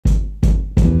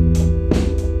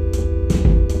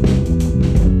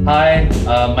Hi,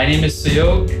 my name is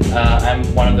Suyog. I'm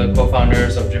one of the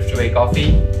co-founders of Driftaway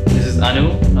Coffee. This is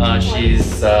Anu.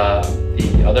 She's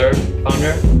the other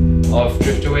founder of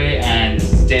Driftaway, and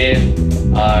this is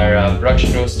Dave, our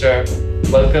production roaster.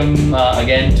 Welcome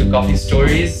again to Coffee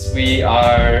Stories. We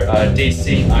are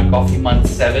tasting our Coffee Month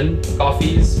 7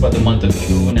 coffees for the month of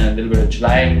June and a little bit of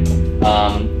July.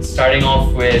 Starting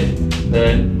off with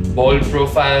the bold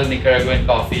profile Nicaraguan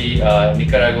coffee,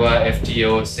 Nicaragua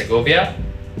FTO Segovia.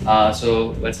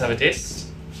 So let's have a taste.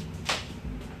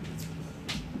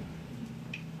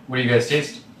 What do you guys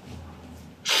taste?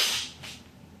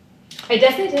 I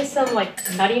definitely taste some like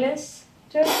nuttiness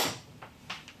to it.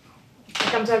 It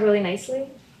comes out really nicely.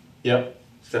 Yep,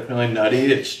 it's definitely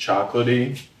nutty. It's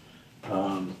chocolatey.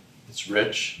 It's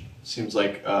rich. Seems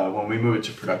like when we move it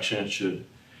to production,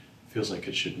 feels like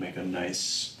it should make a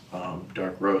nice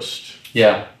dark roast.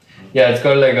 Yeah, it's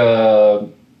got like a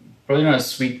probably not a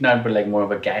sweet nut, but like more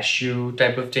of a cashew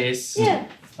type of taste. Yeah.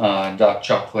 Dark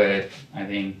chocolate, I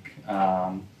think.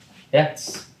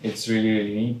 It's really,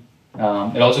 really neat.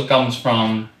 It also comes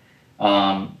from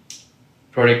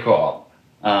Protocol.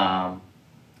 You want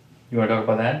to talk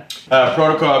about that?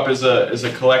 Protocol is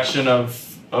a collection of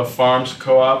farms,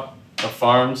 co-op of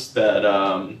farms that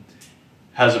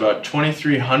has about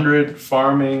 2,300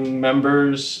 farming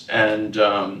members and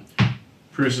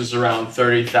produces around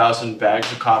 30,000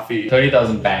 bags of coffee.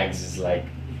 30,000 bags is like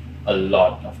a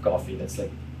lot of coffee. That's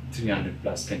like 300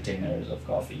 plus containers of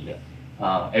coffee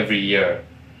every year.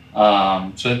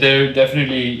 So they're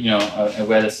definitely, a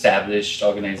well-established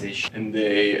organization. And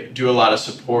they do a lot of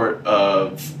support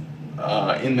of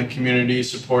in the community,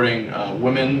 supporting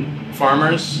women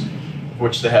farmers,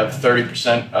 which they have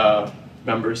 30%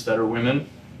 members that are women.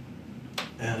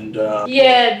 And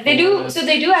yeah, they do. So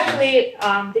they do actually.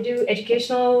 They do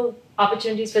educational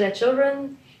opportunities for their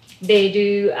children. They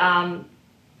do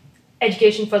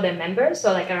education for their members,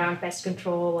 so like around pest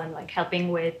control and like helping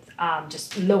with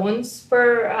just loans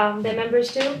for their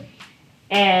members too.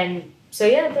 And so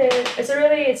yeah,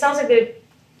 it sounds like they're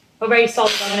a very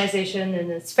solid organization, and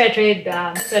it's fair trade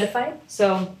certified.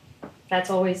 So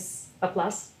that's always a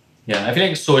plus. Yeah, I feel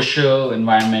like social,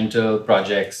 environmental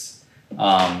projects,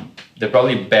 they're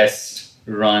probably best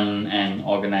run and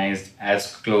organized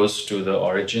as close to the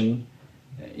origin,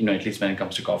 at least when it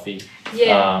comes to coffee.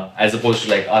 Yeah. As opposed to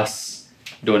like us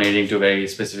donating to a very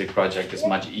specific project is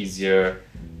much easier,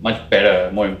 much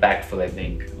better, more impactful, I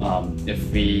think.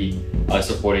 If we are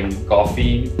supporting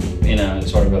coffee in a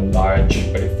sort of a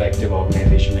large but effective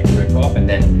organization like Driftaway, and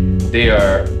then they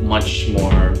are much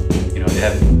more, they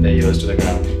have their ears to the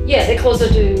ground. Yeah, they're closer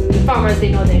to the farmers. They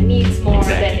know their needs more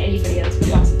than anybody else.